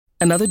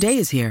Another day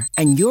is here,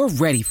 and you're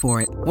ready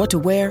for it. What to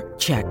wear?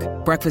 Check.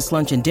 Breakfast,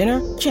 lunch, and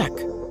dinner? Check.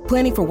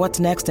 Planning for what's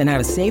next and how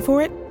to save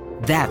for it?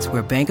 That's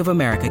where Bank of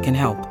America can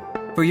help.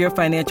 For your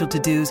financial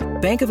to-dos,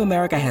 Bank of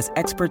America has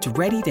experts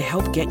ready to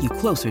help get you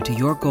closer to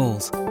your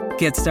goals.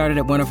 Get started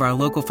at one of our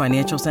local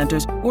financial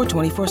centers or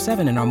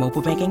 24/7 in our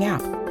mobile banking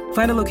app.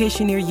 Find a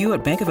location near you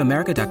at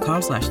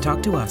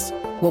bankofamerica.com/talktous.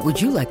 What would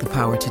you like the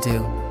power to do?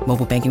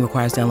 Mobile banking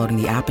requires downloading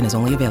the app and is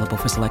only available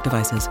for select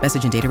devices.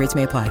 Message and data rates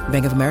may apply.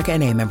 Bank of America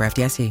N.A., member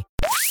FDIC.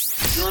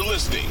 You're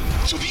listening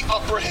to the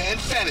Upper Hand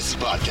Fantasy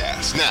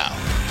Podcast. Now,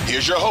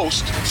 here's your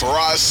host,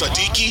 Faraz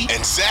Siddiqui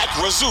and Zach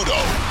Rizzuto.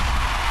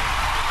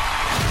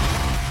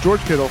 George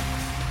Kittle,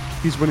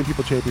 he's winning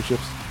people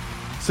championships.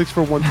 6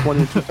 for 120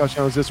 and 2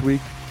 touchdowns this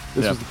week.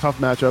 This was a tough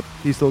matchup.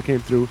 He still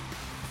came through.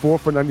 4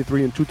 for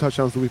 93 and 2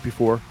 touchdowns the week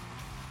before.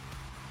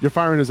 You're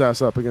firing his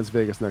ass up against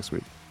Vegas next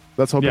week.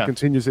 Let's hope it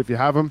continues if you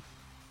have him.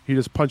 He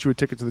just punched you a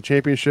ticket to the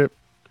championship.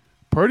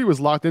 Purdy was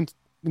locked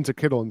into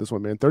Kittle in this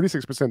one, man.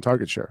 36%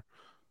 target share.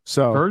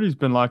 So Purdy's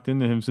been locked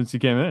into him since he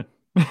came in.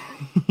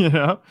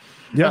 Yeah.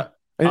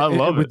 I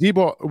love it.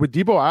 With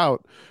Debo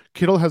out,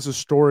 Kittle has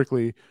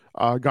historically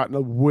gotten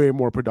a way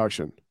more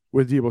production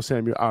with Debo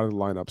Samuel out of the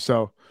lineup.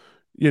 So,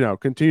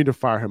 continue to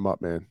fire him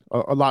up, man.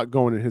 A lot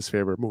going in his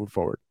favor moving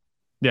forward.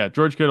 Yeah,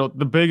 George Kittle,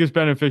 the biggest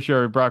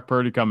beneficiary of Brock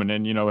Purdy coming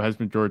in, has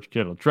been George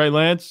Kittle. Trey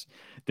Lance,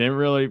 we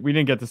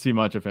didn't get to see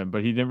much of him,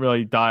 but he didn't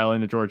really dial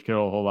into George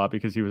Kittle a whole lot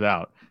because he was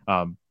out.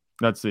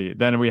 Let's see.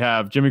 Then we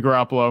have Jimmy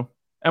Garoppolo,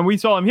 and we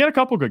saw him. He had a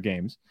couple good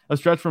games, a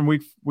stretch from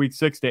week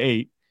 6 to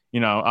 8.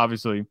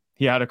 Obviously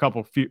he had a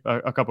couple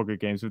good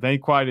games, but then he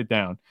quieted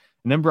down.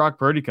 And then Brock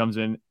Purdy comes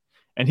in,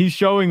 and he's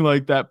showing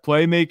like that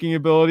playmaking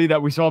ability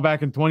that we saw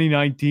back in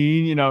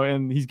 2019,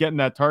 and he's getting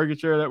that target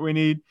share that we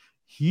need.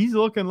 He's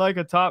looking like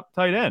a top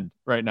tight end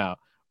right now.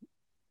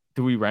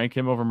 Do we rank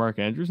him over Mark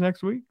Andrews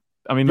next week?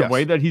 I mean, the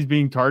way that he's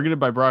being targeted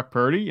by Brock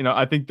Purdy,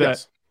 I think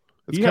that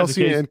it's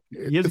Kelsey and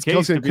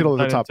Kittle in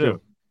the top two.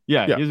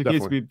 Yeah, he has a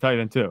case to be the tight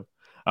end too.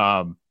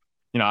 I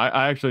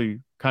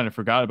actually kind of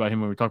forgot about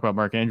him when we talked about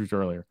Mark Andrews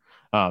earlier.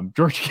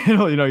 George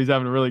Kittle, he's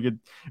having a really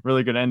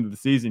good end of the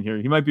season here.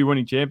 He might be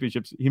winning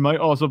championships. He might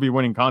also be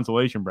winning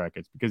consolation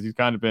brackets because he's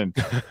kind of been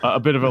a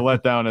bit of a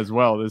letdown as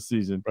well this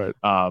season. Right.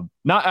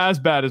 Not as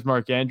bad as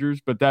Mark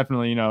Andrews, but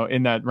definitely,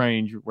 in that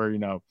range where,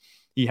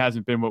 he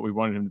hasn't been what we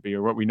wanted him to be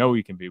or what we know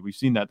he can be. We've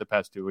seen that the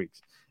past 2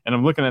 weeks. And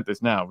I'm looking at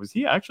this now. Was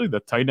he actually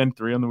the tight end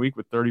 3 on the week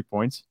with 30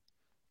 points?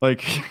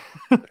 Like,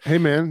 hey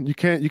man, you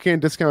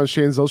can't discount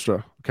Shane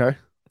Zylstra, okay?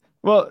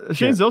 Well,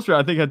 Shane Zylstra,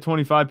 I think, had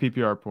 25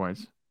 PPR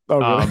points. Oh,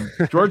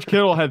 really? George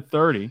Kittle had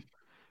 30.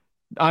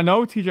 I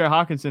know TJ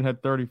Hawkinson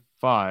had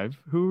 35.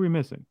 Who are we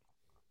missing?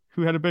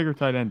 Who had a bigger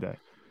tight end day?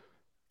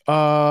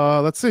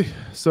 Let's see.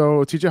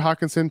 So TJ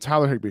Hawkinson,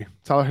 Tyler Higbee.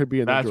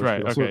 And that's George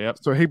right. Kittle. Okay, yep.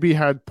 So Higbee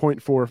had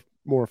 0.4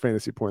 more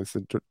fantasy points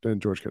than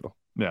George Kittle.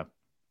 Yeah,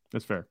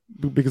 that's fair.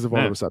 Because of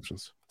all the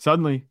receptions.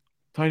 Suddenly,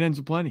 tight ends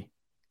are plenty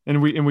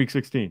in week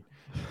 16.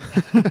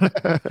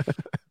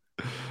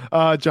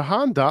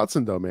 Jahan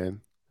Dotson, though,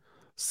 man.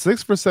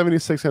 6 for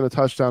 76 and a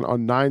touchdown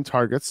on 9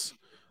 targets.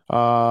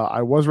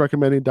 I was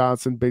recommending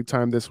Dotson big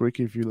time this week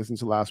if you listen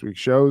to last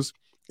week's shows,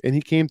 and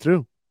he came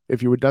through.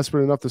 If you were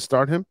desperate enough to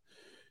start him,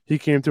 he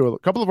came through. A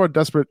couple of our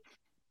desperate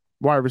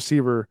wide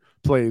receiver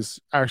plays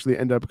actually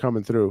end up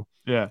coming through.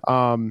 Yeah.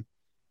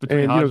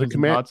 Between the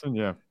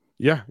Dotson,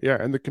 Yeah.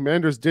 And the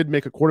Commanders did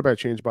make a quarterback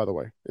change, by the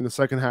way, in the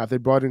second half. They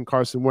brought in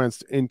Carson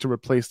Wentz in to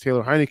replace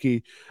Taylor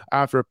Heineke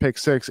after a pick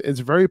 6. It's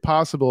very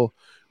possible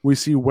we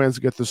see Wentz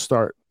get the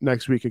start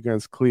next week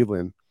against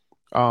Cleveland.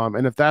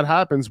 And if that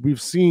happens,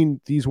 we've seen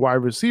these wide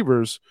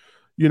receivers,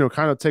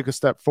 kind of take a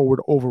step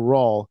forward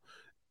overall.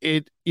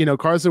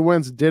 Carson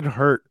Wentz did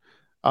hurt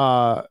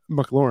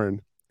McLaurin,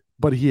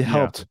 but he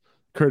helped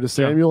Curtis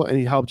Samuel and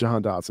he helped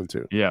Jahan Dotson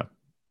too. Yeah.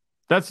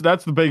 That's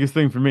the biggest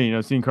thing for me,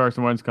 seeing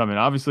Carson Wentz come in.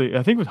 Obviously,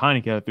 I think with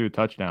Heineke that threw a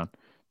touchdown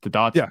to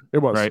Dotson. Yeah, it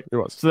was. Right? It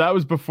was. So that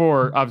was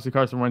before, obviously,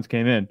 Carson Wentz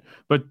came in.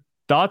 But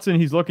Dotson,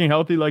 he's looking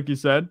healthy, like you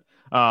said.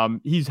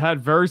 He's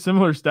had very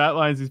similar stat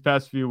lines these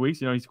past few weeks.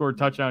 He scored a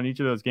touchdown in each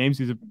of those games.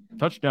 He's a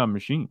touchdown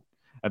machine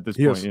at this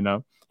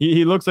point,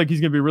 He looks like he's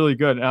going to be really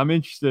good. And I'm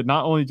interested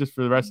not only just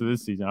for the rest of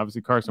this season,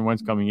 obviously Carson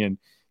Wentz coming in.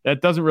 That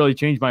doesn't really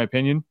change my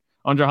opinion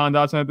on Jahan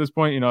Dotson at this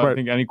point. I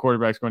think any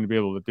quarterback's going to be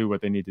able to do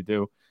what they need to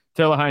do.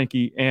 Taylor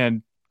Heineke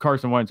and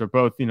Carson Wentz are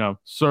both,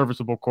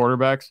 serviceable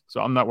quarterbacks. So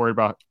I'm not worried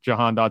about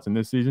Jahan Dotson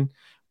this season.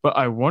 But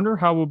I wonder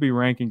how we'll be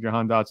ranking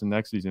Jahan Dotson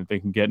next season if they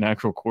can get an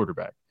actual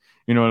quarterback.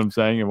 You know what I'm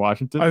saying, in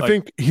Washington? I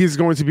think he's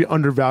going to be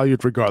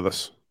undervalued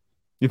regardless.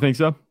 You think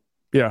so?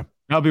 Yeah.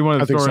 That'll be one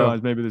of the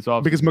storylines maybe this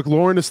offseason. Because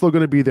McLaurin is still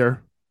going to be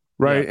there,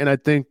 right? Yeah. And I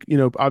think,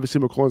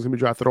 obviously McLaurin's going to be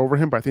drafted over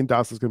him, but I think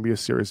Dotson's going to be a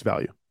serious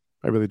value.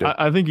 I really do.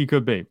 I think he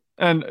could be.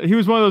 And he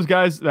was one of those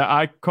guys that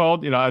I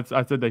called, I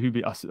said that he'd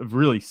be a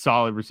really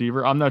solid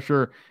receiver. I'm not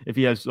sure if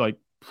he has like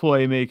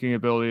playmaking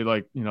ability,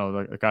 like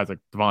guys like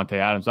Devontae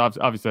Adams.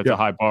 Obviously that's a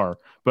high bar,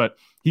 but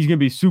he's going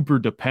to be super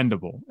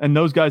dependable. And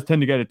those guys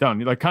tend to get it done.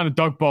 Like kind of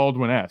Doug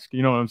Baldwin-esque,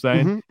 you know what I'm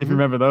saying? If you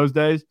remember those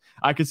days,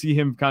 I could see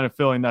him kind of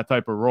filling that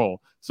type of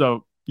role.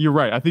 So you're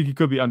right. I think he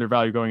could be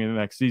undervalued going into the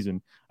next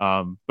season.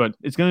 But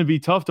it's going to be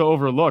tough to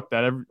overlook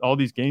that all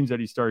these games that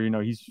he started,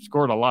 he's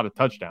scored a lot of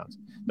touchdowns.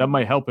 That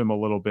might help him a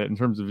little bit in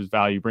terms of his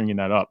value, bringing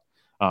that up,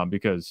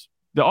 because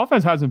the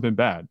offense hasn't been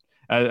bad.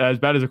 As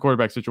bad as the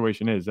quarterback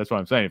situation is, that's what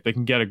I'm saying. If they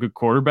can get a good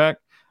quarterback,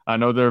 I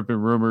know there have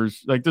been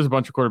rumors, like there's a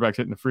bunch of quarterbacks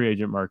hitting the free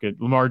agent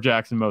market. Lamar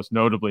Jackson, most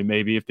notably,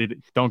 maybe if they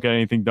don't get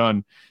anything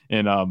done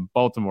in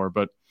Baltimore.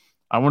 But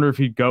I wonder if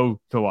he'd go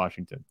to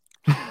Washington.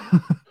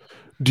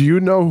 Do you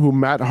know who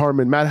Matt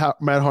Harmon,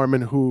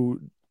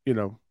 who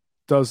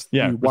does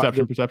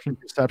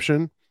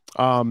perception?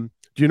 Do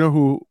you know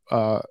who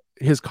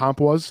his comp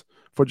was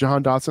for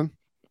Jahan Dotson?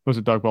 Was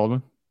it Doug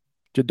Baldwin?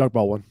 Doug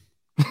Baldwin.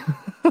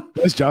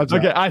 Nice job, Zach.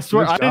 Okay, I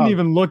swear I didn't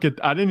even look at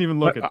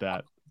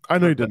that. I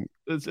know you didn't.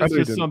 It's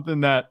just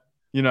something that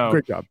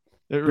Great job.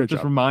 It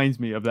just reminds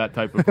me of that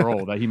type of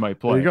role that he might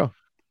play.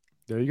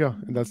 There you go.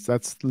 And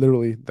that's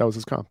literally that was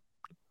his comp.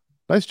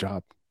 Nice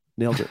job.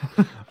 Nailed it.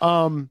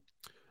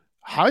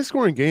 High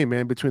scoring game,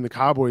 man, between the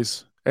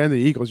Cowboys and the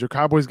Eagles. Your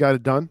Cowboys got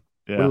it done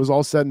when it was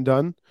all said and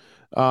done.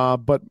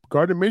 But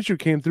Gardner Minshew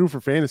came through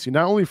for fantasy,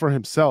 not only for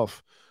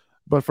himself,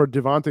 but for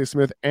Devontae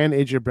Smith and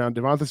AJ Brown.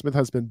 Devontae Smith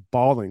has been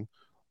balling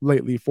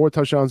lately. 4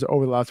 touchdowns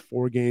over the last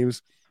 4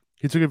 games.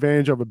 He took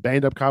advantage of a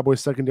banged up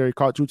Cowboys secondary,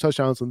 caught 2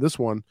 touchdowns in this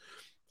one.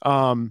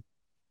 And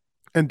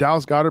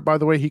Dallas Goedert, by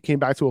the way, he came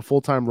back to a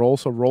full-time role,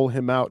 so roll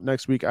him out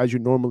next week as you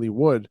normally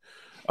would,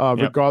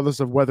 regardless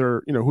of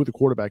whether, who the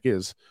quarterback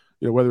is,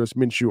 whether it's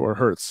Minshew or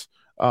Hurts.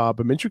 But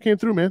Minshew came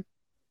through, man.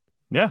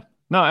 Yeah.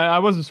 No, I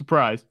wasn't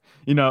surprised,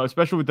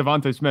 especially with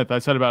Devontae Smith. I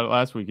said about it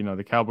last week,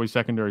 the Cowboys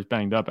secondary is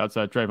banged up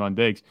outside Trayvon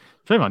Diggs.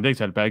 Trayvon Diggs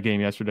had a bad game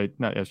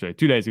 2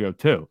 days ago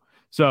too.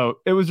 So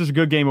it was just a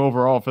good game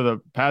overall for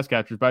the pass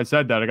catchers. But I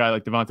said that a guy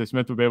like Devontae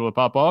Smith would be able to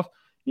pop off.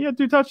 He had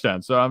 2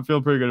 touchdowns. So I'm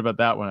feeling pretty good about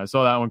that one. I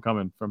saw that one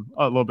coming from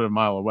a little bit of a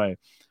mile away.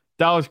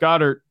 Dallas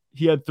Goedert,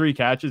 he had 3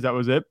 catches. That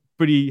was it.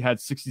 But he had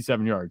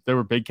 67 yards. There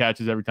were big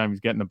catches every time he's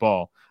getting the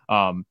ball.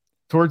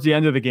 Towards the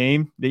end of the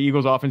game, the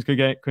Eagles offense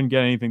couldn't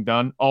get anything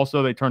done.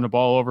 Also, they turned the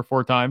ball over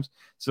 4 times.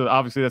 So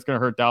obviously that's going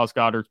to hurt Dallas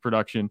Goedert's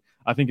production.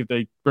 I think if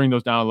they bring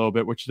those down a little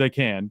bit, which they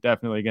can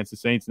definitely against the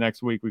Saints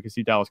next week, we could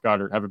see Dallas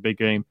Goedert have a big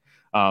game.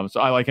 So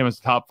I like him as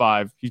top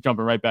 5. He's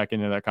jumping right back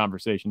into that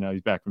conversation now.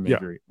 He's back from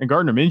injury. And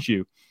Gardner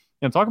Minshew,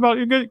 talk about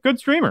a good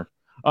streamer.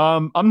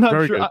 I'm not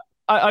Very sure.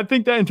 I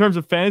think that in terms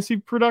of fantasy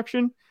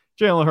production,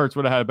 Jalen Hurts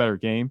would have had a better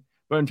game.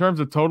 But in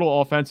terms of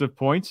total offensive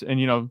points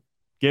and,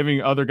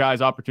 giving other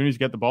guys opportunities to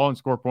get the ball and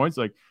score points,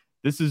 like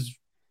it's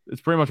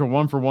pretty much a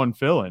 1-for-1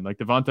 fill-in. Like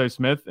Devontae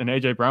Smith and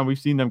AJ Brown, we've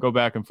seen them go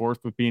back and forth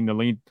with being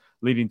the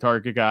leading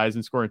target guys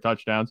and scoring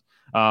touchdowns.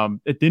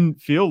 It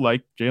didn't feel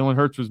like Jalen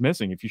Hurts was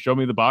missing. If you show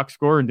me the box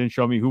score and didn't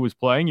show me who was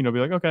playing, be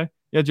like, okay,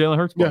 yeah, Jalen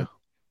Hurts played.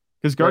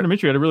 Because Gardner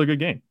Minshew had a really good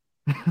game.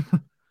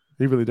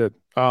 He really did.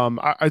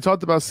 I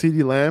talked about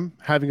CeeDee Lamb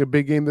having a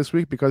big game this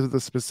week because of the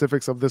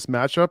specifics of this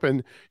matchup,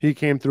 and he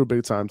came through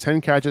big time.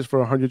 10 catches for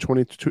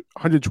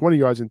 120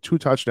 yards and 2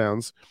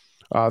 touchdowns.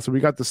 So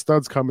we got the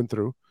studs coming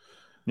through.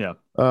 Yeah.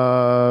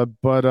 But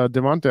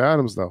Devontae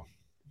Adams, though,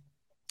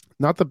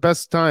 not the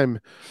best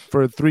time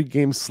for a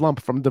 3-game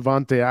slump from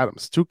Devontae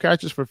Adams. 2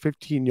 catches for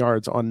 15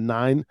 yards on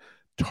 9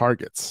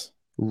 targets.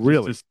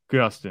 Really? It's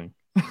disgusting.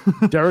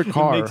 Derek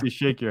Carr. It makes you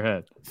shake your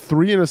head.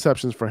 3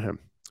 interceptions for him.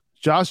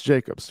 Josh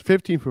Jacobs,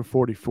 15 for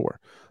 44.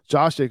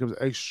 Josh Jacobs,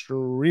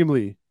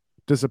 extremely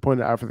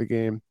disappointed after the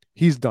game.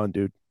 He's done,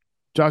 dude.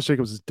 Josh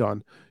Jacobs is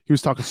done. He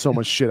was talking so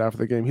much shit after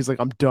the game. He's like,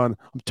 I'm done.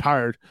 I'm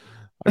tired.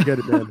 I get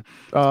it, man.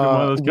 It's been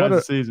one of those kinds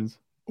of seasons.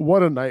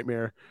 What a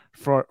nightmare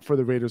for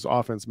the Raiders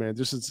offense, man,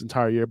 just this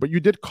entire year. But you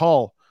did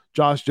call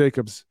Josh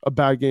Jacobs a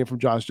bad game from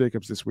Josh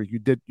Jacobs this week. You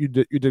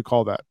did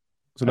call that.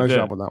 So nice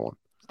job on that one.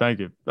 Thank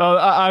you.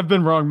 I've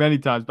been wrong many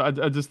times, but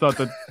I just thought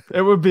that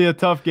it would be a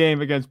tough game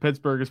against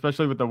Pittsburgh,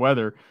 especially with the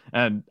weather.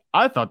 And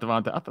I thought this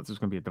was going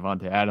to be a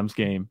Devontae Adams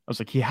game. I was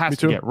like, he has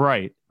to get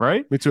right?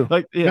 Me too.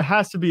 Like it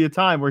has to be a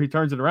time where he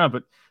turns it around.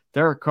 But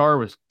Derek Carr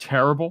was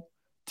terrible.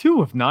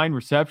 2 of 9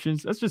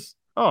 receptions. That's just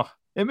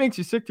it makes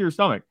you sick to your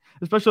stomach,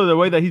 especially the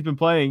way that he's been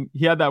playing.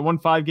 He had that 1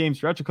 5-game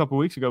stretch a couple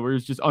weeks ago where he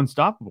was just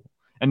unstoppable,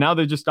 and now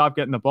they just stopped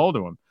getting the ball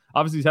to him.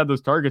 Obviously, he's had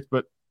those targets,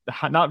 but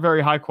not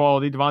very high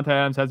quality. Devontae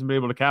Adams hasn't been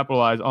able to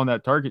capitalize on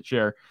that target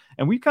share.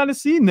 And we've kind of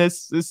seen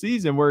this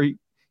season where he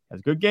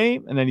has a good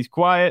game and then he's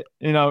quiet.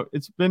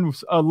 It's been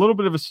a little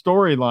bit of a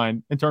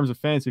storyline in terms of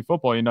fantasy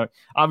football.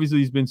 Obviously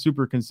he's been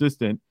super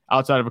consistent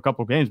outside of a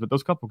couple of games, but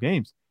those couple of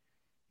games,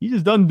 he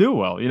just doesn't do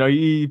well.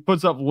 He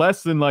puts up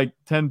less than like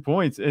 10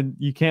 points, and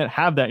you can't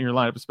have that in your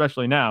lineup,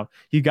 especially now.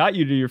 He got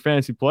you to your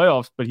fantasy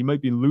playoffs, but he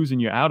might be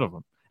losing you out of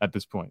them at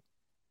this point.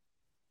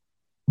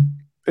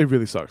 It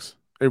really sucks.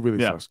 It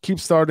really sucks. Keep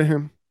starting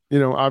him.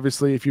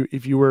 Obviously, if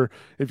you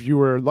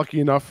were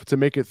lucky enough to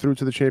make it through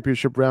to the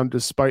championship round,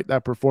 despite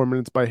that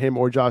performance by him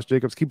or Josh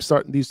Jacobs, keep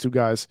starting these 2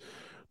 guys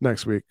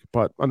next week.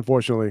 But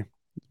unfortunately,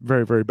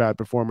 very, very bad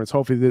performance.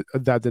 Hopefully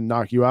that didn't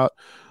knock you out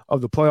of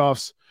the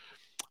playoffs.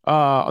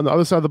 On the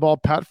other side of the ball,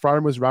 Pat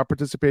Fryermuth's route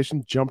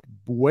participation jumped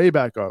way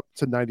back up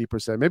to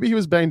 90%. Maybe he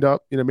was banged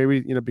up,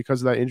 maybe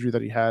because of that injury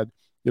that he had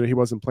he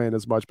wasn't playing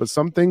as much, but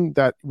something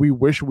that we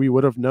wish we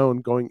would have known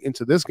going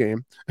into this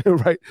game,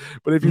 right?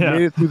 But if you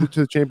made it through to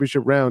the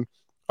championship round,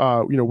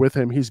 with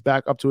him, he's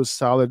back up to a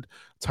solid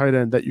tight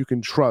end that you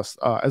can trust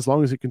as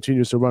long as he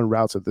continues to run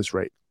routes at this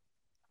rate.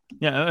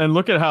 Yeah, and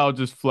look at how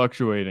just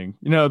fluctuating,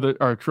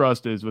 our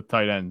trust is with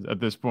tight ends at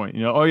this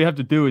point. All you have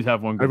to do is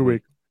have one good every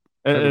week.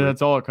 And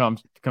that's all it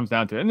comes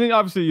down to. And then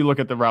obviously you look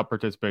at the route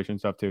participation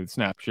stuff too,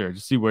 snap share, to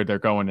see where they're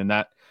going in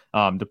that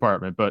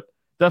department. But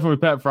definitely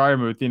with Pat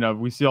Freiermuth,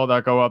 we see all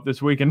that go up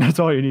this week, and that's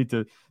all you need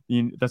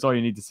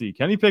to see.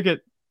 Kenny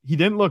Pickett, he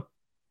didn't look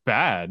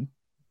bad.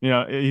 He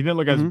didn't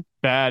look as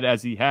bad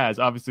as he has.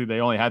 Obviously, they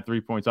only had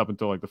 3 points up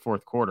until like the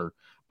fourth quarter.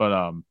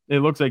 But it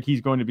looks like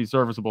he's going to be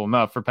serviceable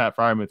enough for Pat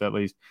Freiermuth at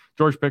least.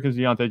 George Pickens,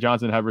 Deontay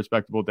Johnson have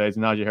respectable days,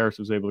 and Najee Harris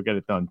was able to get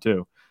it done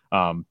too.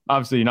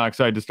 Obviously, you're not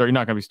excited to start. You're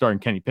not going to be starting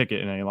Kenny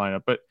Pickett in any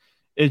lineup, but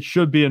it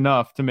should be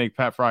enough to make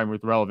Pat Freiermuth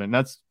relevant. And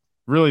that's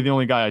really the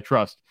only guy I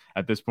trust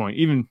at this point,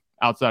 even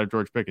outside of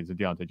George Pickens and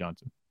Deontay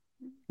Johnson.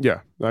 Yeah,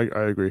 I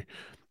agree.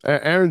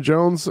 Aaron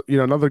Jones,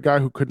 another guy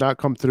who could not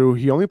come through.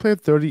 He only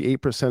played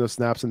 38% of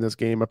snaps in this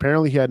game.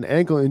 Apparently, he had an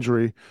ankle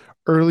injury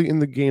early in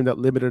the game that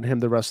limited him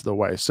the rest of the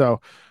way. So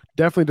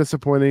definitely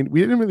disappointing.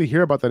 We didn't really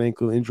hear about that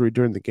ankle injury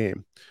during the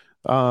game.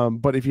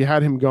 But if you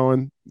had him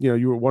going,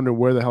 you were wondering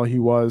where the hell he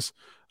was.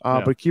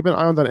 But keep an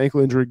eye on that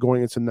ankle injury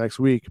going into next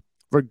week.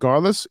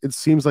 Regardless, it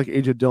seems like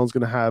A.J. Dillon's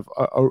going to have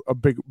a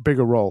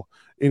bigger role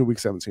in Week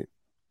 17.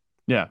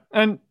 Yeah,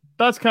 and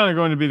that's kind of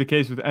going to be the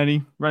case with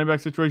any running back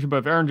situation. But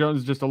if Aaron Jones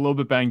is just a little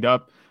bit banged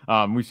up,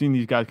 we've seen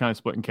these guys kind of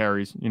splitting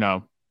carries,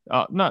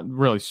 not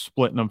really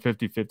splitting them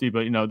 50-50,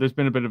 but, there's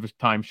been a bit of a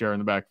timeshare in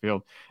the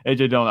backfield.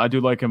 A.J. Dillon, I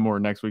do like him more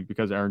next week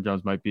because Aaron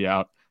Jones might be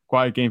out.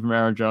 Quiet game from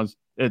Aaron Jones.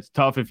 It's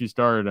tough if you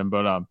started him,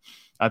 but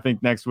I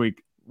think next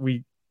week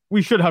we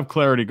should have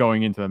clarity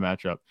going into the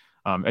matchup.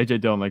 A.J.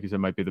 Dillon, like you said,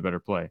 might be the better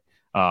play.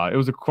 It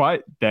was a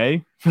quiet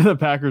day for the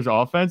Packers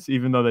offense,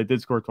 even though they did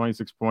score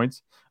 26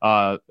 points.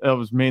 It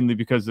was mainly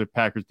because the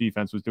Packers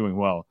defense was doing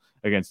well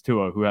against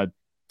Tua, who had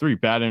 3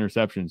 bad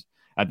interceptions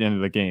at the end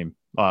of the game.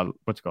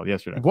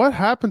 Yesterday. What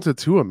happened to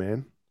Tua,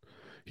 man?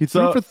 He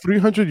threw for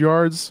 300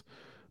 yards,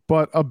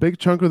 but a big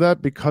chunk of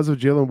that because of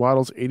Jalen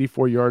Waddle's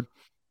 84-yard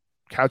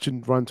catch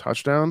and run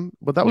touchdown.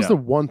 But that was the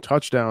one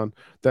touchdown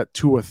that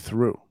Tua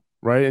threw,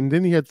 right? And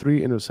then he had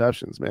 3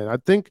 interceptions, man. I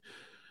think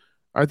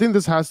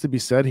this has to be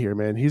said here,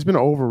 man. He's been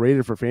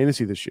overrated for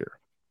fantasy this year.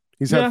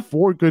 He's had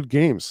 4 good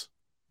games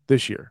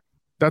this year.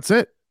 That's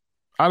it.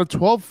 Out of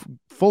 12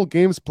 full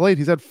games played,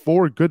 he's had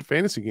 4 good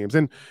fantasy games.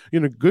 And,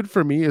 good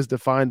for me is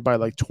defined by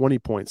like 20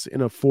 points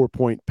in a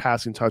 4-point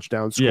passing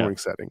touchdown scoring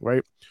setting,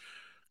 right?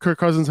 Kirk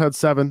Cousins had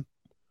 7.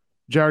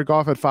 Jared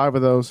Goff had 5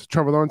 of those.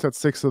 Trevor Lawrence had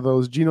 6 of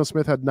those. Geno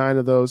Smith had 9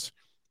 of those.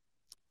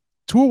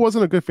 Tua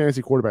wasn't a good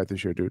fantasy quarterback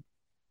this year, dude.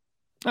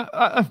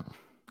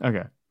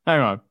 Okay, hang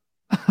on.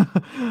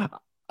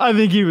 I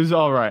think he was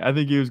all right. I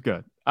think he was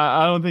good.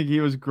 I don't think he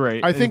was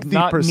great. I think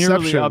the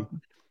perception.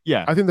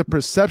 I think the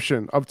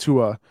perception of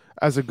Tua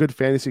as a good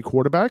fantasy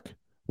quarterback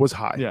was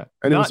high. Yeah,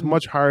 and it was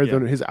much higher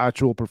than his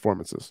actual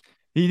performances.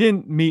 He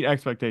didn't meet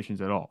expectations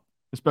at all,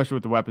 especially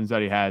with the weapons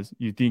that he has.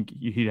 You think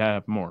he'd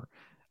have more.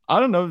 I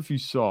don't know if you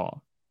saw,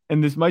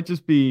 and this might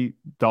just be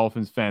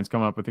Dolphins fans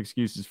coming up with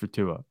excuses for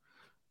Tua,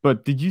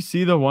 but did you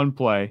see the one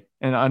play?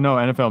 And I know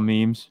NFL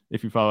Memes,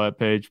 if you follow that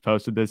page,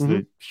 posted this.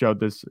 They showed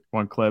this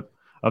one clip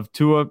of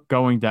Tua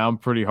going down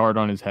pretty hard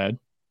on his head.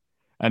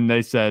 And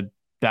they said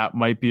that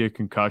might be a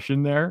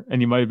concussion there.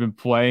 And he might have been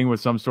playing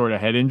with some sort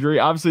of head injury.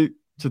 Obviously,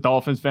 it's a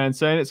Dolphins fan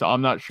saying it, so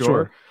I'm not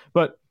sure.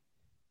 But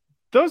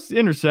those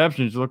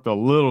interceptions looked a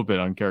little bit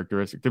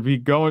uncharacteristic. To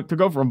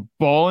go from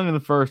balling in the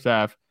first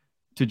half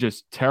to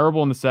just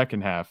terrible in the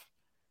second half,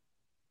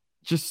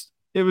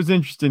 it was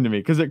interesting to me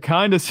because it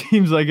kind of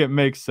seems like it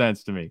makes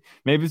sense to me.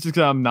 Maybe it's just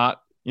because I'm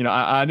not,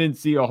 I didn't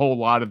see a whole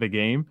lot of the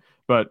game,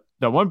 but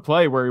the one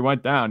play where he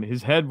went down,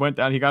 his head went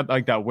down. He got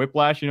like that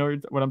whiplash,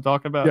 what I'm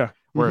talking about? Yeah.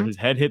 Where his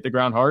head hit the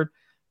ground hard.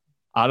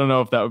 I don't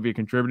know if that would be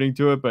contributing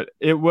to it, but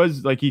it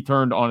was like he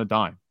turned on a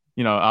dime,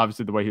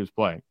 obviously the way he was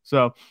playing.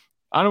 So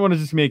I don't want to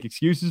just make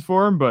excuses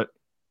for him, but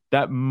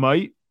that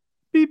might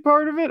be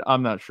part of it.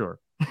 I'm not sure.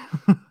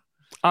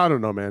 I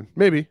don't know, man.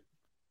 Maybe.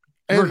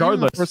 And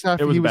regardless, the first half,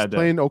 he was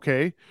playing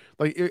okay.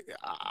 Like,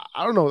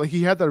 I don't know. Like,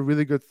 he had that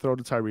really good throw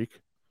to Tyreek,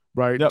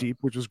 right? Deep,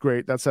 which was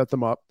great. That set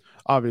them up,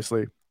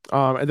 obviously.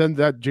 And then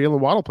that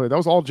Jalen Waddle play, that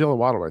was all Jalen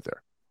Waddle right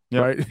there,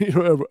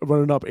 right?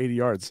 Running up 80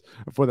 yards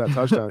for that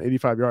touchdown,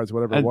 85 yards,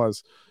 whatever it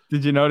was.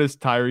 Did you notice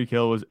Tyreek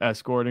Hill was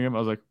escorting him? I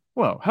was like,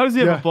 whoa, how does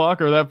he have a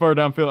blocker that far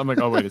downfield? I'm like,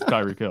 oh, wait, it's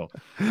Tyreek Hill.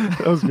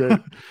 That was great.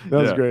 That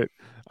was great.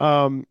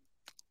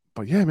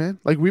 But yeah, man,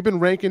 like we've been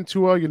ranking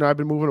Tua, I've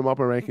been moving him up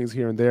in rankings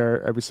here and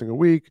there every single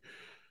week.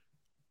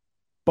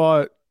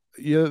 But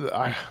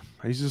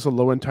he's just a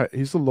low end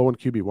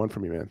QB1 for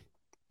me, man.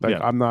 Like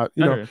I'm not,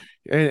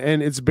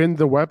 and it's been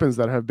the weapons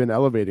that have been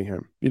elevating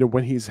him,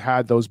 when he's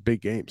had those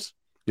big games.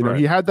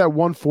 He had that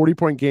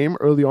 40-point game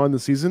early on in the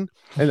season.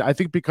 And I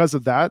think because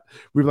of that,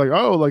 we were like,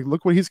 oh, like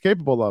look what he's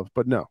capable of.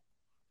 But no,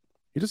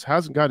 he just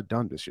hasn't got it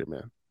done this year,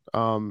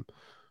 man.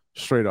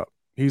 Straight up.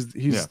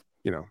 He's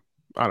Yeah.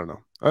 I don't know.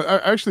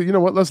 Actually, you know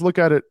what? Let's look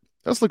at it.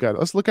 Let's look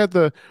at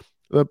the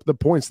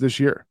points this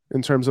year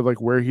in terms of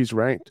like where he's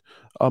ranked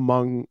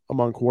among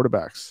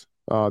quarterbacks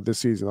this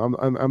season.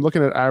 I'm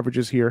looking at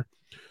averages here.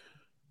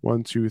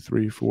 1, 2,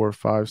 3, 4,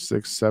 5,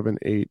 6, 7,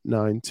 8,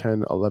 9,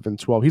 10, 11,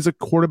 12. He's a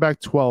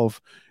quarterback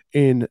 12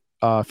 in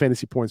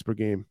fantasy points per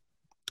game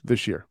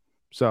this year.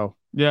 So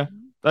yeah,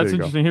 that's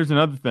interesting. Here's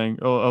another thing,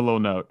 a little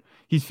note.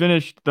 He's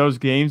finished those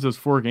games, those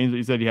 4 games that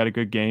he said he had a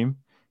good game.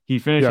 He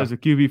finished as a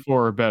QB4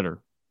 or better.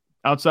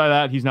 Outside of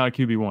that, he's not a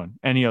QB1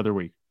 any other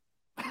week.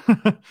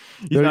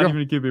 He's not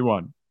even a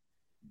QB1.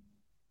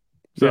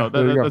 So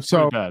that's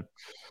pretty bad.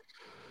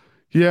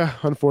 Yeah,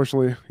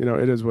 unfortunately,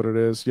 it is what it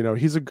is.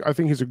 I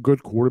think he's a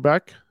good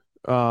quarterback.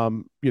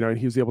 And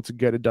he was able to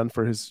get it done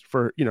for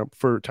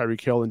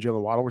Tyreek Hill and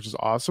Jalen Waddle, which is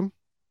awesome.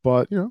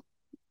 But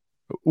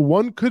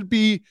one could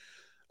question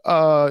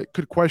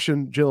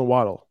Jalen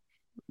Waddle.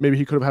 Maybe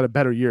he could have had a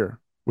better year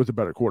with a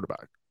better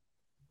quarterback.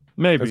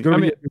 Maybe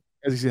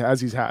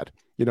as he's had.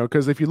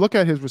 Because if you look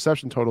at his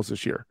reception totals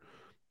this year,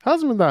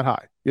 hasn't been that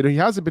high. He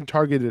hasn't been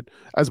targeted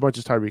as much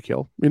as Tyreek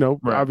Hill.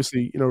 Right.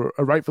 Obviously,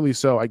 rightfully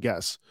so, I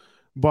guess.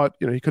 But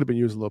he could have been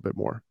used a little bit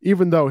more.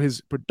 Even though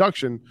his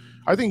production,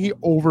 I think he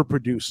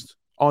overproduced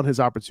on his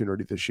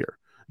opportunity this year,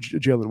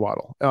 Jalen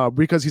Waddle,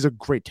 because he's a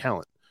great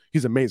talent.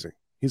 He's amazing.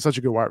 He's such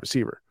a good wide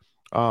receiver.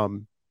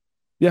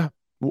 Yeah,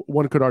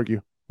 one could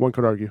argue.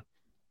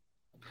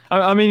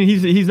 I mean,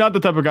 he's not the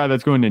type of guy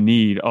that's going to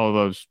need all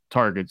those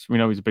targets. We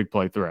know he's a big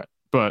play threat,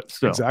 but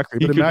still,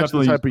 exactly. But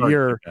imagine the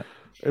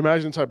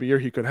type of year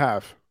he could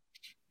have.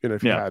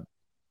 If he had.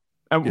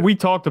 And we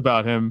talked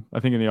about him, I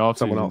think, in the offseason.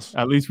 Someone else.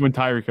 At least when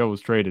Tyreek Hill was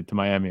traded to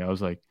Miami, I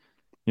was like,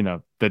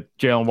 that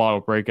Jalen Waddle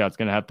breakout's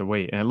going to have to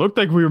wait. And it looked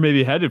like we were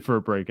maybe headed for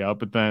a breakout,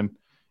 but then,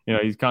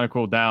 he's kind of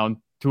cooled down.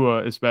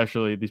 Tua,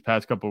 especially these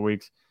past couple of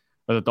weeks.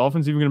 Are the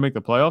Dolphins even going to make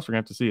the playoffs? We're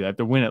going to have to see. They have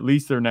to win at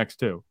least their next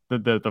 2,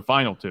 the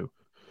final 2.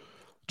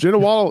 Jalen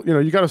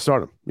Waddle, you got to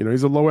start him.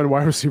 He's a low-end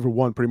wide receiver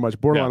 1, pretty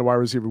much. Borderline wide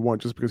receiver 1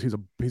 just because he's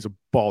a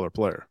baller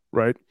player,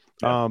 right?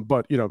 Yeah.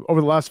 But, over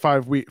the last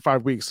 5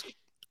 weeks,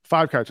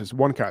 5 catches,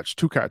 1 catch,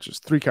 2 catches,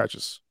 3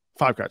 catches,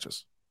 5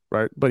 catches,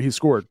 right? But he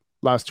scored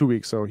last 2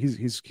 weeks, so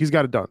he's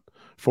got it done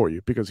for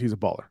you because he's a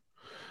baller.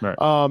 Right.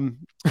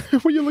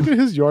 When you look at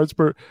his yards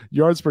per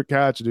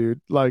catch, dude,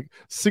 like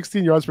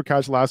 16 yards per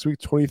catch last week,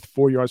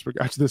 24 yards per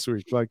catch this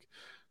week, like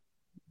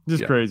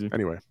just crazy.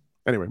 Anyway,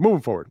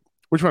 moving forward,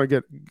 we're trying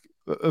to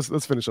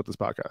let's finish up this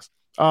podcast.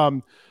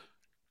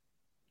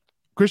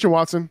 Christian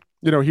Watson,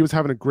 he was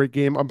having a great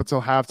game up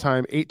until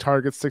halftime. 8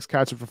 targets, 6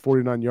 catches for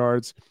 49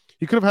 yards.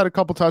 He could have had a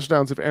couple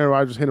touchdowns if Aaron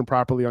Rodgers hit him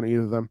properly on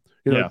either of them.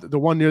 The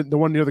one near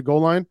the goal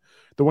line,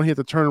 the one he had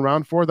to turn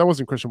around for, that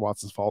wasn't Christian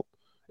Watson's fault.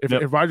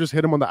 If Rodgers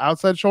hit him on the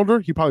outside shoulder,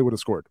 he probably would have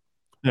scored.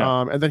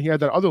 Yeah. And then he had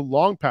that other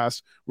long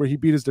pass where he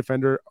beat his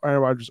defender.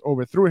 Aaron Rodgers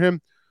overthrew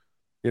him.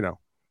 That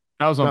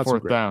was on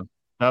 4th down.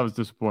 That was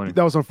disappointing.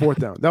 That was on 4th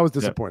down. That was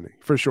disappointing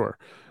for sure.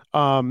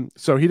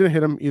 So he didn't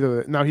hit him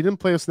either. Now, he didn't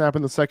play a snap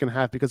in the second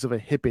half because of a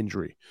hip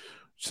injury.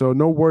 So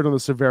no word on the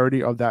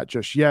severity of that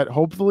just yet.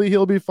 Hopefully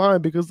he'll be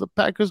fine because the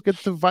Packers get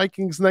the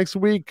Vikings next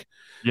week.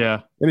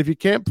 Yeah. And if you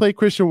can't play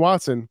Christian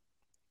Watson,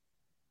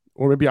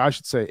 or maybe I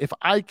should say, if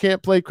I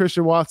can't play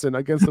Christian Watson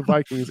against the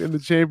Vikings in the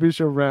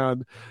championship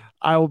round,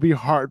 I will be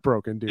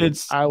heartbroken, dude.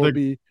 I will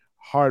be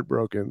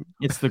heartbroken.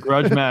 It's the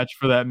grudge match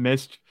for that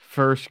missed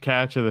first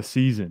catch of the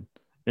season.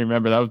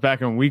 Remember, that was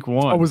back in week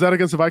 1. Oh, was that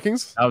against the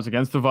Vikings? That was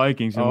against the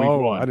Vikings in week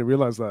 1. I didn't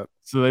realize that.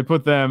 So they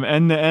put them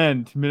end to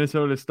end,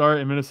 Minnesota start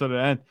and Minnesota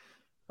end.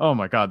 Oh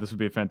my God, this would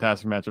be a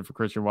fantastic matchup for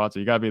Christian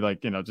Watson. You got to be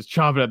like, just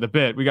chomping at the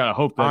bit. We got to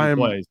hope that he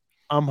plays.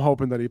 I'm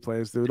hoping that he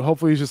plays, dude.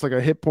 Hopefully he's just like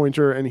a hit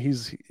pointer and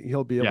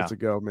he'll be able to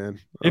go, man.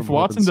 If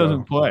Watson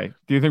doesn't play,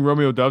 do you think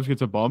Romeo Doubs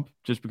gets a bump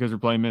just because they're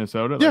playing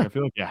Minnesota? Yeah, I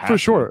feel like you have for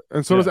sure.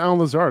 And so does Alan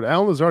Lazard.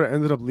 Alan Lazard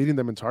ended up leading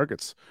them in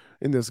targets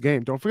in this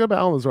game. Don't forget about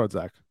Alan Lazard,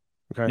 Zach.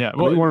 Okay. Yeah.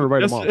 Well, you wanted to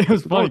write him off. It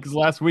was funny because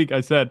last week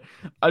I said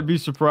I'd be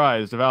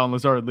surprised if Alan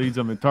Lazard leads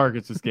them in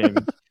targets this game.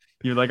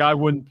 You're like, I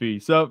wouldn't be.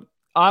 So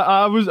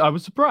I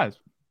was surprised.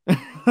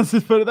 Let's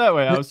just put it that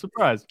way. I was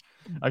surprised.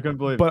 I couldn't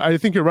believe it. But I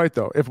think you're right,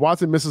 though. If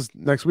Watson misses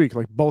next week,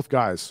 like both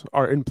guys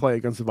are in play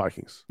against the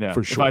Vikings. Yeah,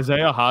 for sure. If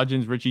Isaiah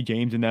Hodgins, Richie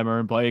James, and them are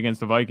in play against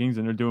the Vikings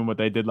and they're doing what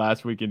they did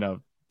last week,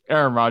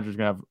 Aaron Rodgers is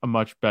going to have a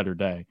much better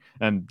day.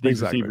 And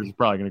these receivers are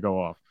probably going to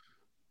go off.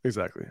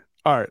 Exactly.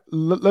 All right,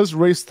 let's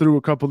race through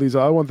a couple of these.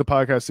 I don't want the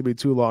podcast to be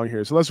too long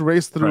here, so let's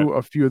race through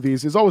a few of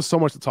these. There's always so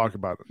much to talk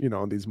about,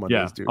 on these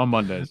Mondays, dude. On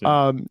Mondays. Yeah.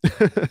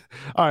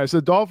 All right,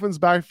 so Dolphins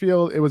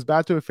backfield, it was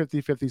back to a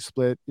 50-50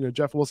 split.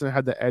 Jeff Wilson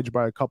had the edge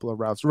by a couple of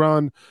routes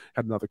run,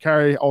 had another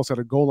carry, also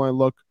had a goal line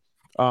look,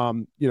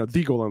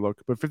 the goal line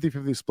look, but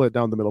 50-50 split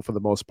down the middle for the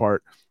most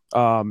part.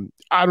 I'm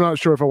not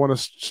sure if I want to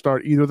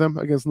start either of them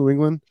against New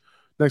England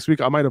next week.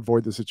 I might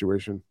avoid the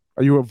situation.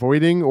 Are you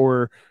avoiding,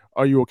 or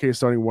are you okay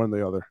starting one or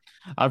the other?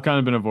 I've kind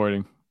of been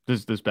avoiding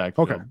this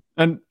backfield. Okay.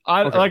 And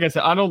like I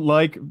said, I don't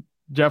like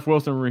Jeff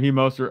Wilson or Raheem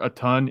Mostert a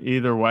ton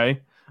either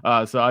way.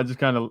 So I just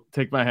kind of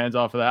take my hands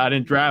off of that. I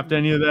didn't draft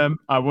any of them.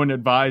 I wouldn't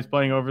advise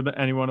playing over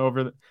anyone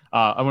over.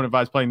 I wouldn't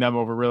advise playing them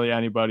over really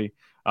anybody.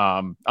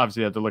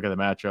 Obviously, you have to look at the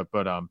matchup,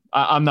 but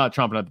I'm not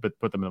chomping at the bit to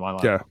put them in my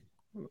line. Yeah,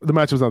 the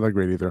matchup's not that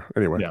great either.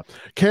 Anyway, yeah.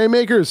 Cam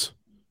Akers.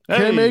 Hey.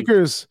 Cam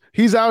Akers,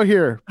 he's out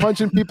here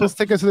punching people's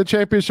tickets to the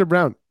championship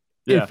round.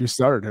 Yeah. If you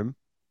started him.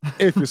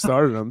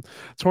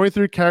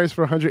 23 carries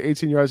for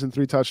 118 yards and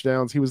 3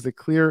 touchdowns. He was the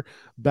clear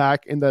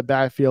back in that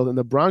backfield, and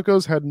the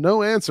Broncos had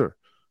no answer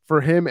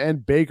for him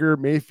and Baker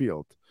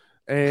Mayfield.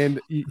 And,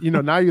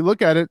 now you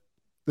look at it,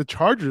 the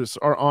Chargers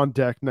are on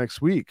deck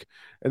next week.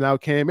 And now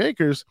Cam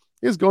Akers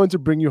is going to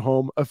bring you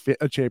home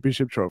a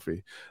championship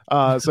trophy.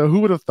 So who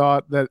would have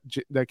thought that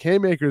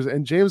Cam Akers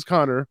and James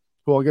Conner,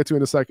 who I'll get to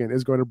in a second,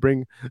 is going to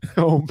bring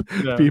home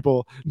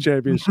people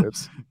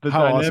championships.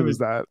 How awesome is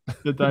that?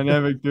 The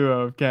dynamic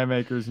duo of Cam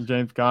Akers and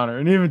James Conner,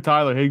 and even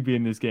Tyler Higbee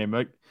in this game.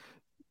 Like,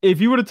 if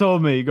you would have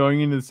told me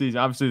going into the season,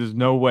 obviously there's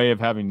no way of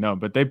having known,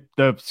 but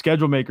the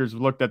schedule makers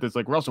looked at this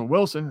like Russell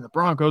Wilson and the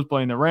Broncos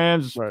playing the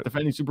Rams,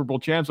 defending Super Bowl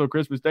champs, so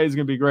Christmas Day is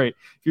going to be great.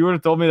 If you would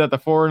have told me that the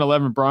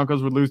 4-11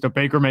 Broncos would lose to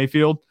Baker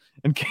Mayfield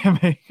and Cam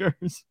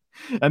Akers,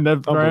 and the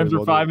Rams are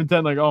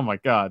 5-10, like, oh my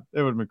God,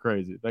 it would have been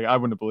crazy. Like, I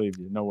wouldn't have believed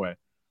you. No way.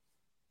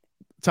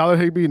 Tyler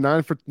Higbee,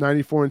 9 for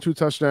 94 and 2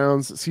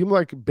 touchdowns. Seemed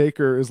like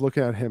Baker is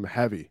looking at him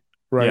heavy,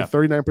 right? Yeah.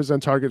 39%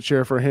 target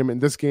share for him in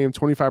this game,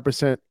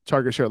 25%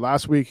 target share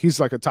last week. He's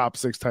like a top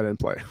 6 tight end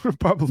play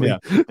probably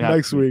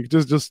next week.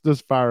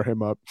 Just fire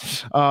him up.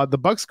 The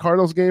Bucks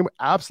Cardinals game,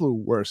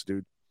 absolute worst,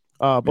 dude.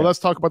 But let's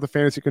talk about the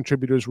fantasy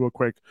contributors real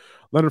quick.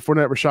 Leonard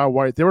Fournette, Rachaad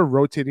White, they were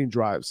rotating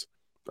drives.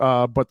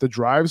 But the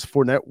drives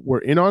Fournette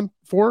were in on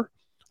for,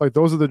 like,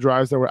 those are the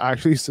drives that were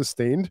actually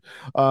sustained.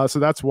 So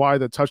that's why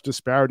the touch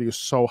disparity is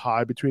so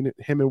high between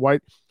him and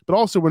White. But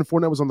also when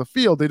Fournette was on the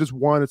field, they just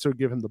wanted to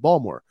give him the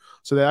ball more.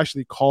 So they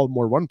actually called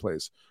more run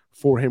plays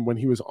for him when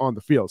he was on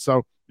the field.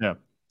 So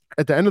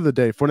at the end of the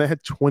day, Fournette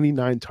had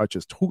 29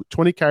 touches,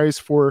 20 carries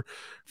for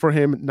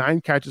him,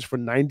 9 catches for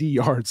 90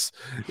 yards.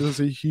 It was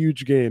a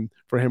huge game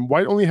for him.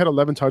 White only had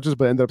 11 touches,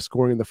 but ended up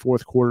scoring in the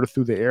fourth quarter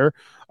through the air.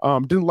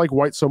 Didn't like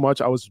White so much.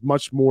 I was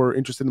much more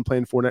interested in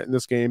playing Fournette in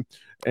this game,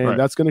 and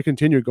that's going to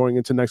continue going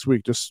into next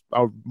week.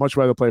 I would much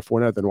rather play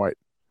Fournette than White,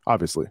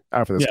 obviously,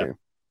 after this game.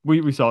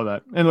 We saw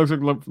that. And it looks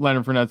like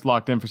Leonard Fournette's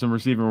locked in for some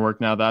receiving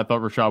work now that I thought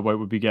Rachaad White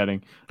would be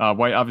getting.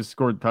 White obviously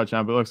scored a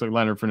touchdown, but it looks like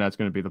Leonard Fournette's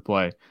going to be the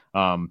play.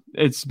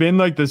 It's been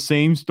like the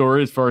same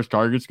story as far as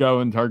targets go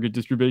and target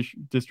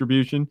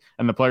distribution,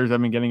 and the players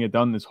have been getting it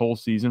done this whole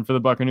season for the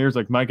Buccaneers.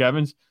 Like Mike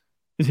Evans,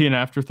 is he an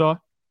afterthought?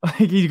 Like,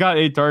 he's got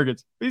 8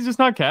 targets. He's just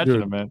not catching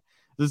them, man.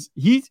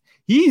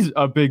 He's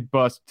a big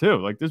bust too.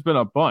 Like, there's been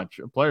a bunch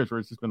of players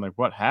where it's just been like,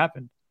 what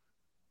happened?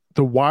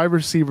 The wide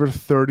receiver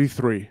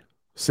 33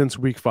 since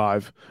week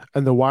 5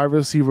 and the wide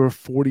receiver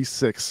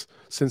 46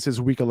 since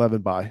his week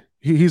 11 bye.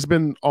 He's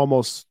been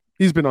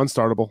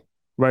unstartable,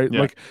 right?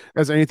 Like,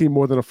 as anything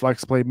more than a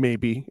flex play,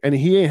 maybe. And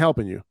he ain't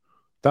helping you.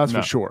 That's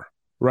for sure.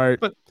 Right.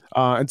 But,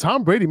 and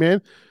Tom Brady,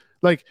 man,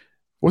 like,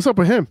 what's up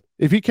with him?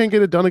 If he can't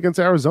get it done against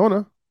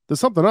Arizona, there's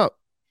something up.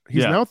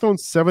 He's now thrown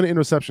 7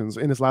 interceptions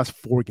in his last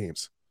 4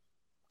 games.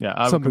 Yeah,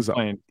 I would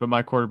complain, but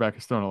my quarterback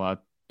has thrown a lot of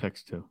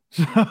picks too.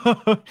 You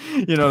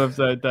know what I'm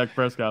saying, Dak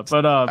Prescott.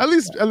 But at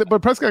least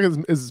Prescott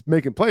is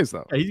making plays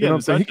though. Yeah, you know what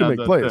I'm saying? He can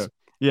make plays. Too.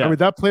 Yeah, I mean,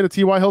 that play to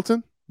T.Y.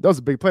 Hilton, that was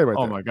a big play right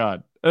there. Oh my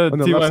God. On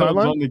the left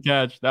sideline, only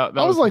catch. That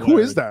I was like,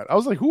 hilarious.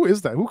 Who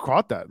is that? Who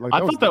caught that? Like, I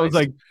thought that was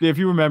like, if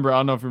you remember, I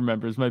don't know if you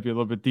remember, this might be a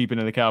little bit deep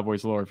into the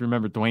Cowboys lore. If you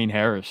remember Dwayne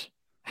Harris.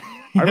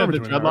 I remember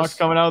the dreadlocks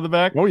coming out of the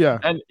back. Oh yeah,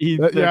 and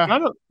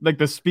kind of like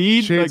the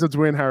speed, shades of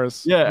Dwayne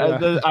Harris.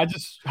 I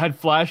just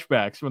had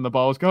flashbacks when the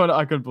ball was going.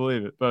 I couldn't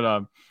believe it,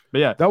 but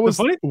yeah, that was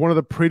one of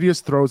the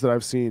prettiest throws that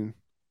I've seen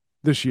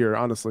this year.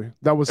 Honestly,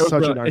 that was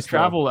such a nice. It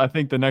traveled. I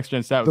think the next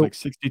gen stat was like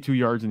 62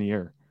 yards in the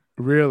air.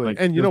 Really, like,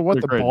 and you know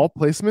what? The ball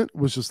placement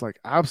was just like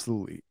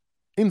absolutely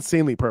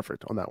insanely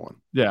perfect on that one.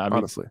 Yeah, I mean,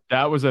 honestly,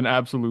 that was an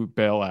absolute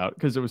bailout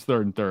because it was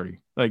 3rd and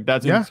 30. Like,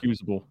 that's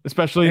inexcusable,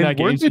 especially in that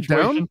game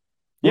situation.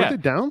 Weren't they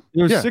down?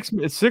 There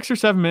was 6 or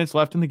 7 minutes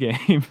left in the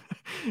game.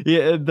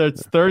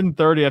 That's 3rd and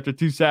 30 after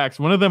 2 sacks.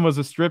 One of them was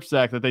a strip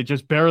sack that they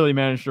just barely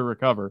managed to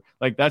recover.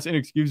 Like, that's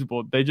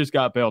inexcusable. They just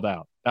got bailed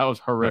out. That was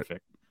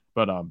horrific.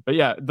 Right. But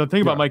yeah, the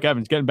thing about Mike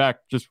Evans, getting back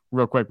just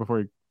real quick before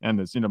we end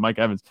this, Mike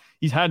Evans,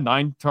 he's had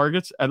 9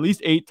 targets, at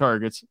least 8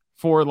 targets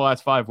for the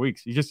last 5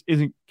 weeks. He just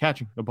isn't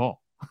catching the ball.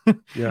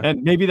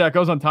 And maybe that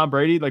goes on Tom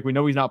Brady. Like, we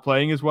know he's not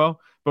playing as well,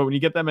 but when you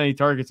get that many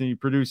targets and you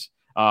produce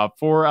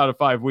 4 out of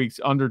 5 weeks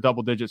under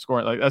double-digit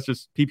scoring, like, that's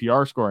just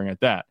PPR scoring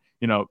at that.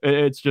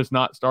 It's just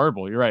not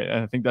startable. You're right.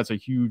 And I think that's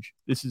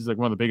this is like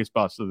one of the biggest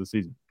busts of the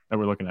season that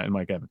we're looking at in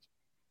Mike Evans.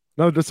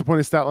 Another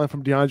disappointing stat line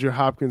from DeAndre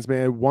Hopkins,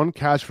 man. 1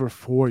 catch for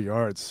 4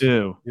 yards.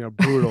 Ew.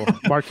 Brutal.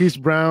 Marquise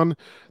Brown,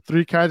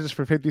 3 catches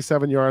for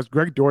 57 yards.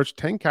 Greg Dortch,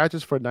 10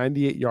 catches for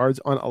 98 yards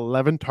on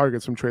 11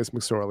 targets from Trace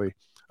McSorley.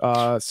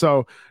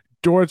 So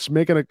Dortch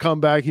making a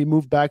comeback. He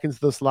moved back into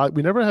the slot.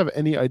 We never have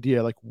any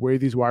idea like where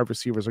these wide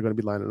receivers are going to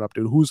be lining up,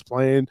 dude. Who's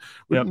playing?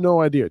 We have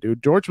no idea,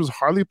 dude. Dortch was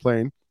hardly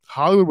playing.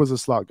 Hollywood was a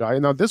slot guy.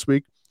 And now this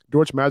week,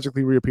 Dortch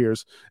magically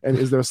reappears and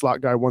is their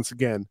slot guy once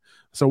again.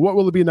 So what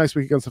will it be next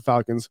week against the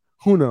Falcons?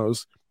 Who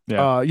knows?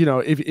 Yeah.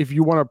 If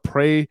you want to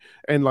pray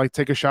and like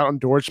take a shot on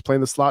Dortch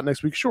playing the slot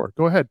next week, sure,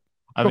 go ahead.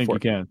 I think you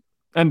can.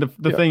 And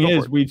the thing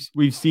is,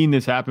 we've seen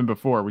this happen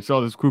before. We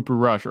saw this Cooper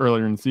Rush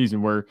earlier in the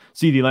season where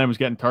CeeDee Lamb was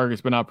getting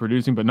targets but not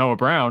producing, but Noah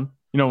Brown,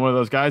 one of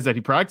those guys that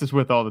he practiced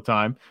with all the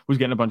time, was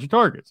getting a bunch of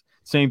targets.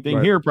 Same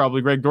thing here,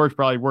 probably. Greg Dortch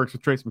probably works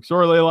with Trace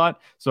McSorley a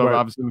lot, so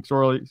obviously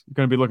McSorley's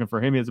going to be looking for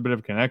him. He has a bit of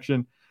a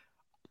connection.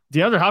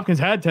 DeAndre Hopkins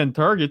had 10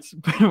 targets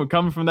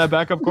coming from that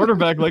backup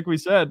quarterback, like we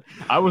said.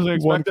 I wasn't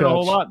expecting a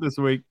whole lot this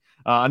week.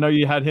 I know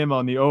you had him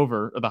on the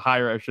over, or the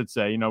higher, I should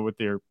say, with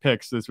your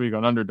picks this week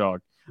on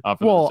Underdog.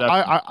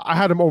 I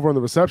had him over on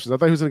the receptions. I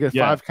thought he was going to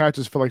get 5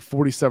 catches for like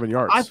 47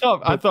 yards. I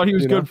thought he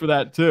was good for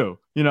that too.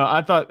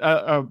 I thought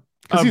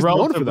because he's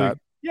known for that.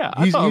 Yeah,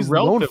 he's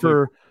known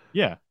for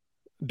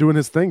doing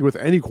his thing with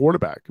any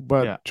quarterback.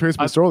 But Trace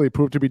McSorley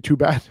proved to be too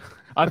bad.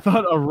 I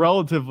thought a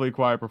relatively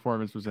quiet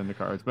performance was in the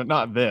cards, but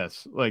not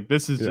this. Like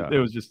this is it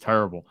was just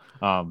terrible.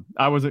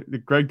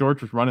 Greg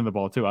Dortch was running the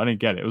ball too. I didn't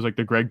get it. It was like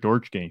the Greg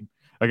Dortch game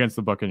against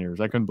the Buccaneers.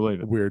 I couldn't believe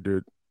it. Weird,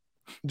 dude.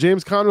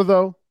 James Conner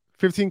though,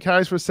 15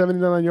 carries for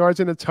 79 yards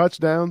and a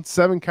touchdown,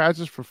 7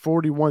 catches for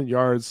 41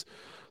 yards.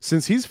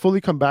 Since he's fully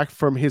come back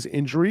from his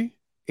injury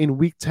in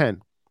week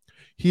 10,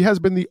 he has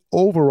been the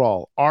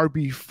overall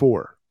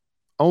RB4,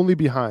 only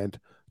behind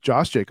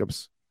Josh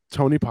Jacobs,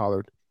 Tony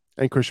Pollard,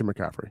 and Christian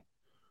McCaffrey.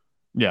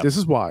 Yeah. This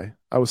is why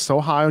I was so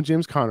high on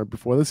James Conner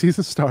before the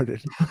season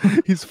started.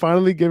 He's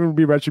finally given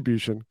me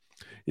retribution.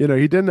 He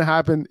just didn't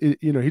happen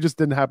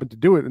to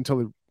do it until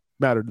it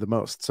mattered the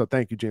most. So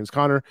thank you, James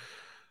Conner,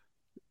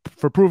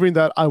 for proving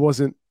that I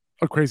wasn't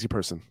a crazy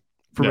person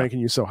for ranking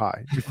you so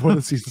high before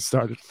the season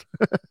started.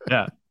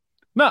 Yeah.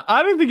 No,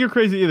 I didn't think you're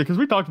crazy either, because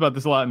we talked about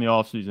this a lot in the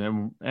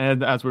offseason.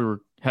 And as we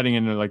were heading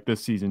into like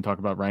this season, talk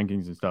about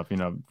rankings and stuff,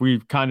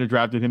 we've kind of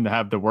drafted him to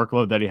have the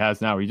workload that he has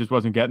now. He just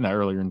wasn't getting that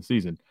earlier in the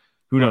season.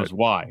 Who knows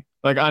why?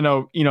 Like, I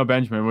know,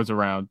 Benjamin was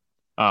around,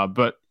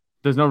 but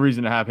there's no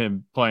reason to have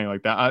him playing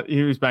like that.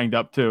 He was banged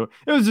up too.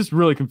 It was just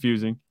really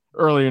confusing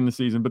earlier in the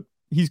season, but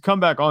he's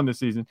come back on this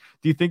season.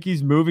 Do you think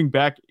he's moving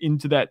back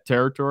into that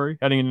territory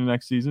heading into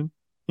next season?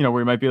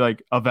 Where he might be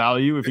like a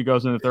value if he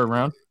goes in the 3rd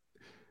round?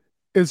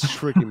 It's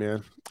tricky,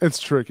 man. It's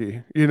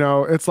tricky.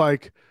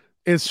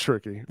 It's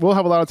tricky. We'll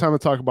have a lot of time to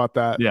talk about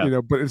that,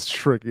 but it's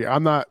tricky.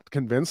 I'm not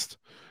convinced,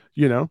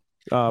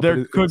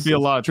 there could be a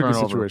lot of tricky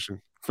turnover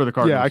situation for the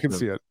Cardinals. Yeah, I can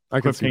see it. I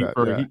can see that.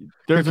 Yeah.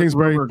 There's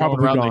Kingsbury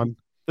probably gone.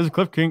 There's a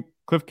Cliff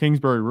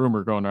Kingsbury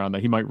rumor going around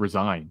that he might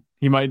resign.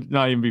 He might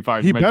not even be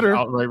fired. He might better just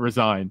outright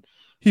resign.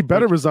 He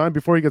better resign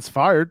before he gets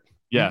fired.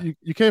 Yeah.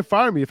 You can't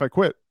fire me if I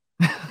quit.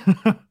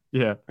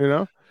 Yeah.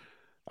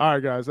 All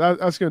right, guys.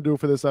 That's going to do it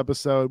for this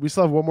episode. We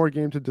still have one more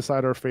game to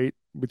decide our fate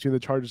between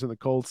the Chargers and the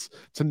Colts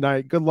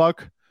tonight. Good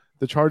luck.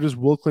 The Chargers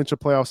will clinch a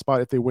playoff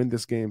spot if they win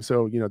this game.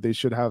 So, they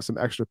should have some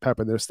extra pep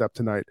in their step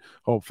tonight.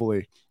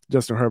 Hopefully,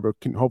 Justin Herbert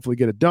can hopefully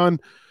get it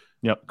done.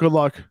 Yep. Good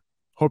luck.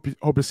 Hope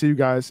to see you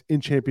guys in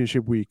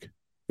championship week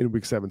in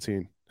week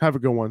 17. Have a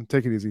good one.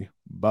 Take it easy.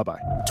 Bye-bye.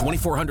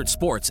 2400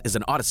 Sports is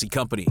an Odyssey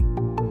company.